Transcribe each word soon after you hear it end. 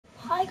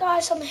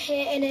guys, I'm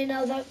here in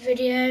another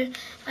video,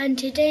 and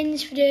today in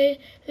this video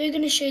we're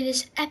going to show you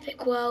this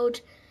epic world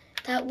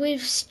that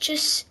we've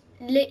just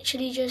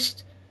literally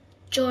just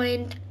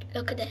joined.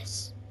 Look at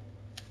this.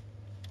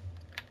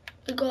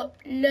 We've got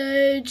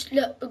loads,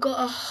 look, we've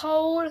got a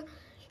whole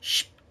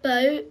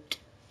boat,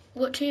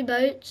 we've got 2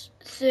 boats,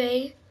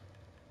 3,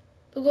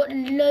 we've got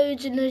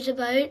loads and loads of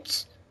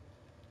boats.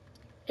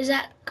 Is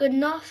that good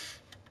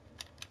enough?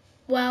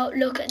 Well,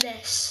 look at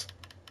this.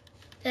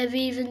 They've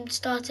even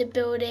started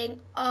building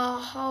a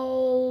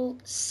whole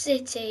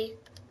city,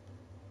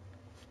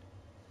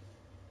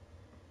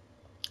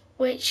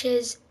 which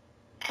is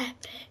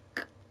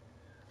epic.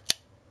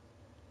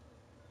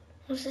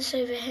 What's this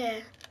over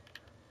here?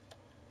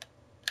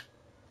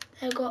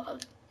 They've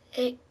got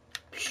an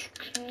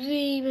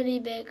extremely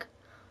big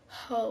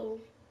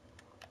hole.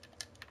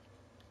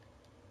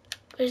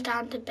 Goes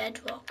down to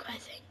bedrock, I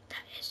think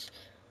that is.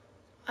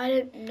 I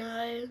don't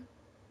know.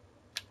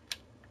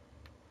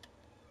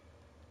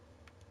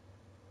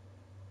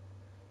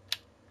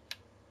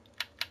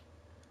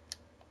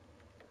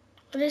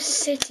 This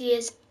city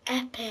is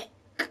epic.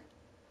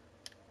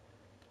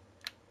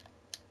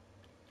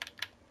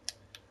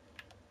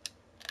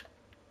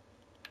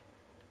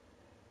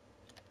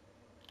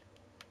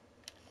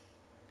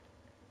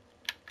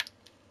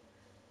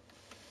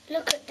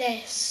 Look at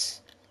this.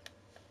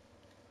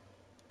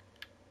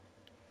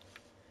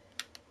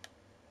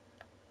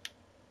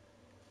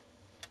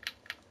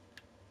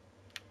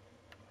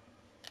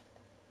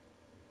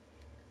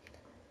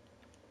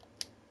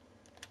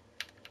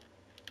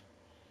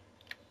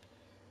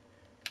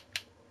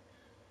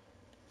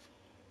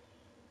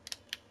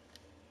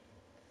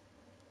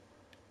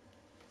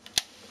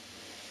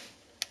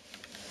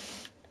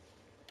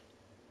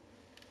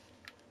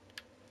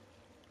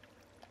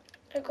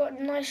 I've got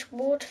a nice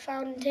water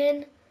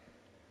fountain.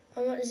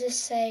 And what does this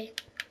say?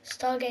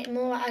 Stargate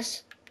Mall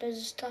has loads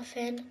of stuff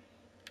in.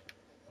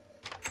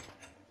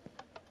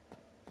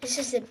 This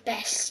is the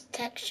best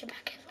texture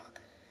pack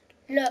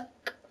ever.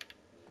 Look,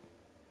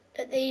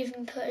 that they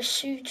even put a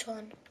suit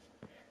on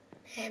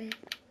him.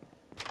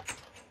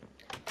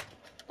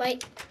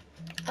 Wait,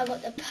 I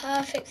got the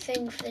perfect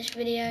thing for this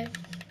video.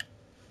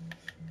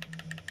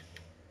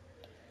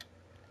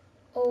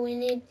 All we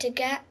need to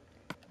get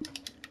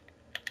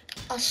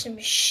are some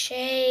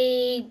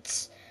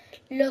shades.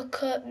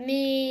 Look at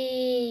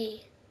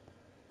me.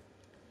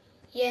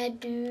 Yeah,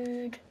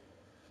 dude.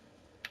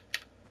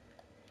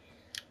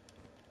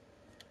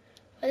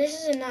 Well, this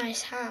is a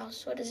nice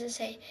house. What does it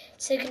say?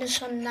 Signal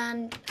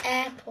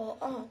Airport.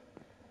 Oh.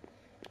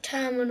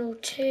 Terminal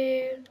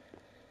 2.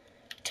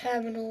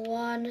 Terminal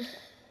 1.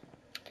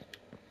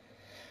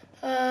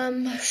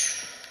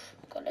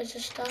 Got loads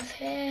of stuff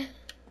here.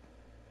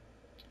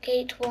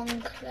 Gate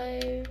 1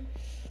 closed.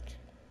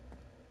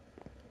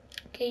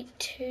 Gate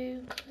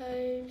 2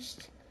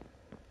 closed.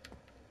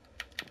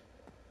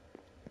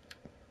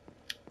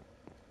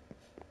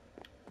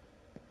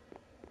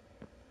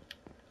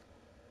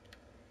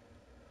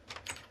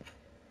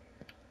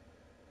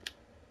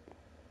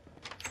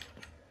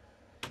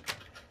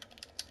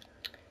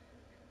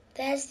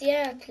 There's the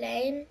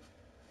airplane,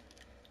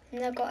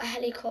 and they've got a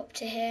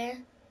helicopter here.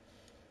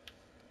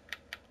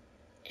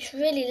 It's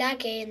really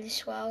laggy in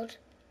this world,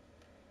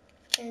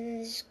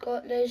 and it's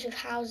got loads of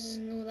houses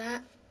and all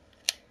that.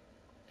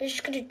 We're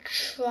just gonna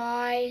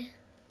try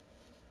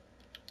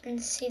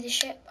and see the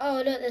ship.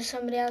 Oh look, there's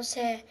somebody else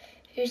here.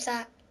 Who's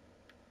that?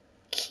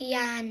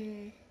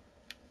 Kian.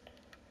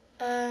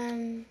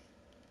 I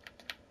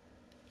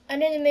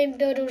know the main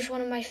builder was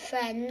one of my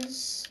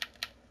friends.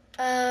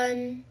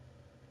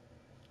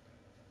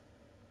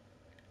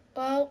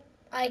 Well,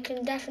 I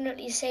can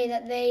definitely say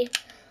that they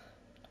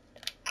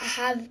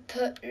have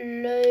put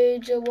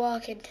loads of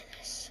work into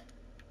this.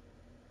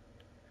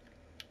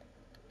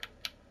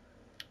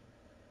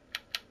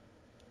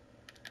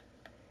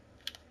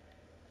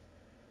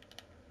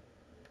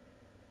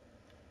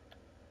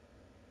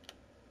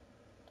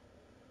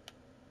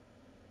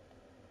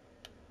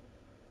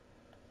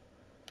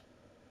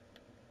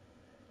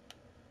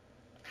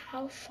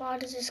 How far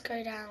does this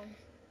go down?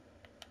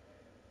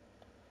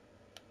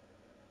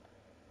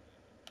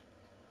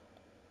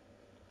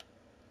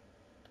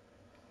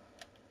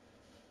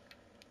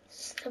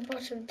 It's the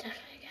bottom deck,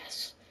 I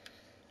guess.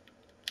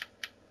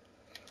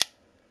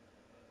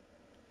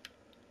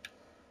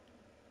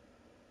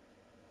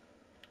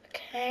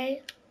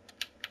 Okay.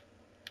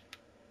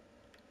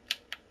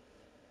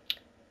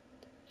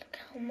 Look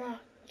how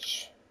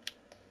much.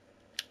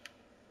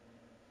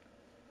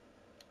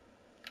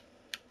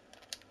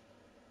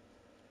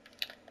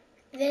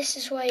 This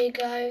is where you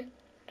go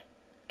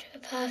to a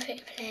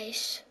perfect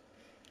place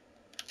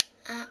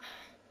at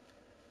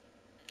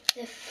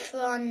the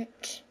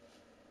front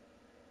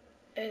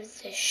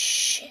of the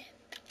ship.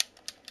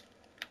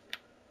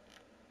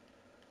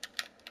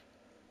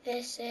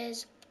 This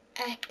is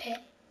epic.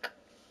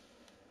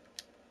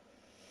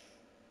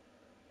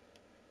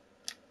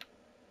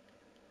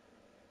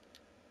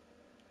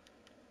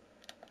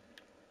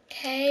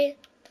 Okay,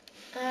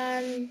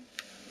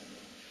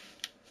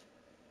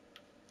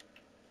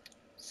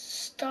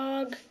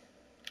 dog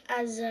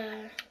as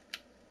a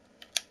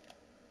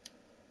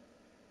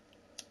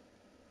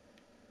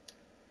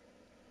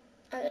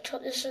at the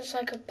top. This looks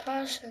like a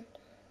person.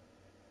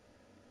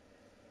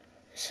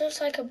 This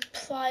looks like a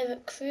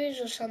private cruise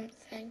or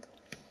something.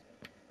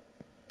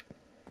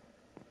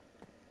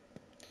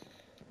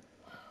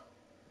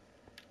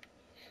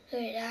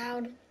 Go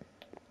down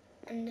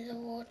under the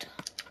water.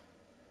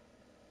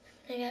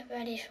 I'm gonna get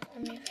ready for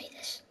when we read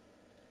this.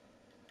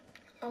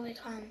 Oh, we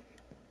can't.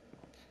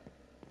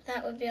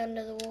 That would be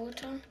under the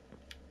water.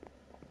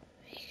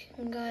 We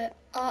can go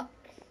up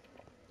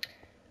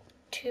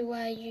to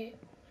where you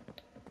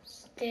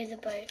steer the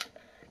boat.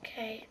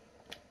 Okay.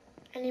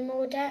 Any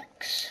more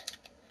decks?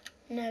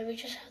 No, we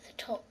just have the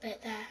top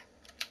bit there.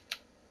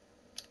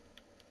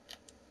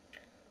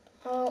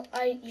 Oh,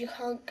 you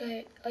can't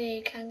go. Oh yeah,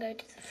 you can go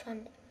to the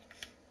front.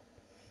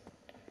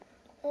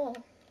 Oh,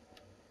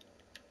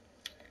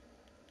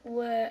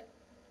 we're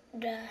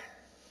there.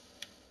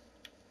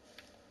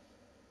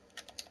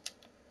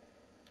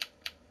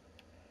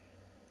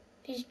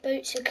 These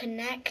boats are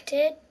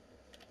connected.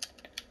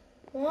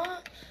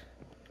 What?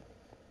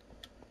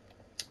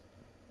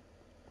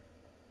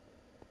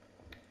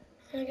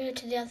 I'm gonna go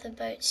to the other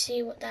boat,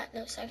 see what that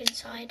looks like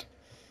inside.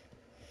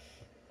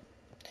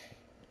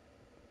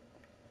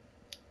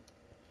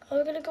 Oh,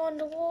 we're gonna go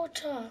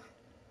underwater.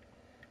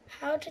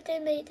 How did they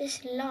make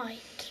this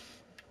light?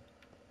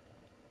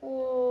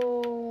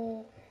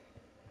 Whoa.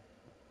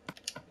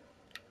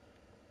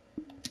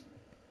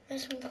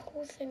 There's some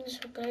cool things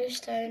for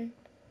glowstone.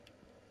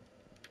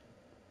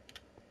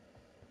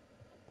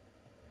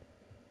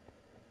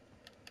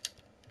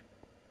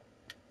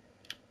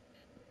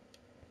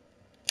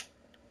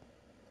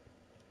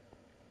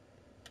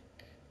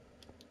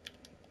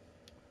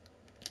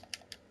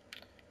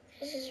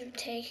 This is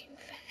taking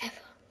forever.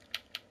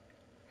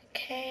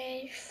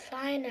 Okay,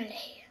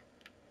 finally.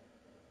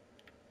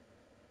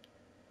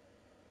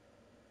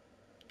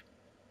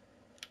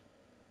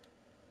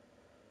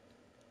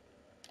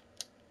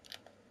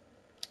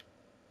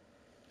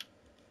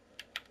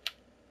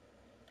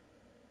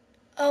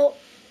 Oh,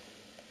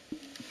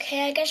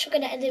 okay, I guess we're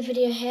going to end the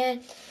video here.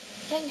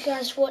 Thank you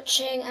guys for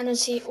watching, and I'll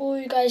see all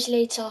you guys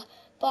later.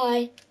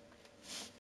 Bye.